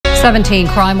17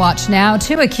 Crime Watch now.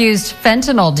 2 accused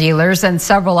fentanyl dealers and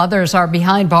several others are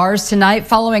behind bars tonight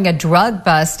following a drug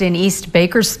bust in East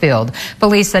Bakersfield.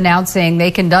 Police announcing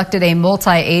they conducted a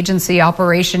multi-agency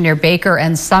operation near Baker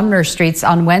and Sumner Streets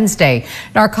on Wednesday.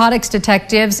 Narcotics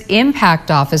detectives, impact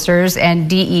officers, and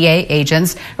DEA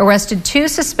agents arrested 2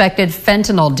 suspected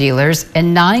fentanyl dealers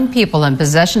and 9 people in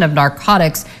possession of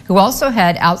narcotics who also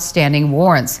had outstanding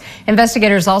warrants.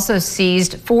 Investigators also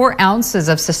seized 4 ounces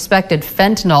of suspected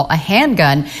fentanyl, a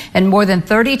handgun, and more than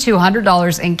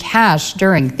 $3,200 in cash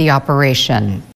during the operation.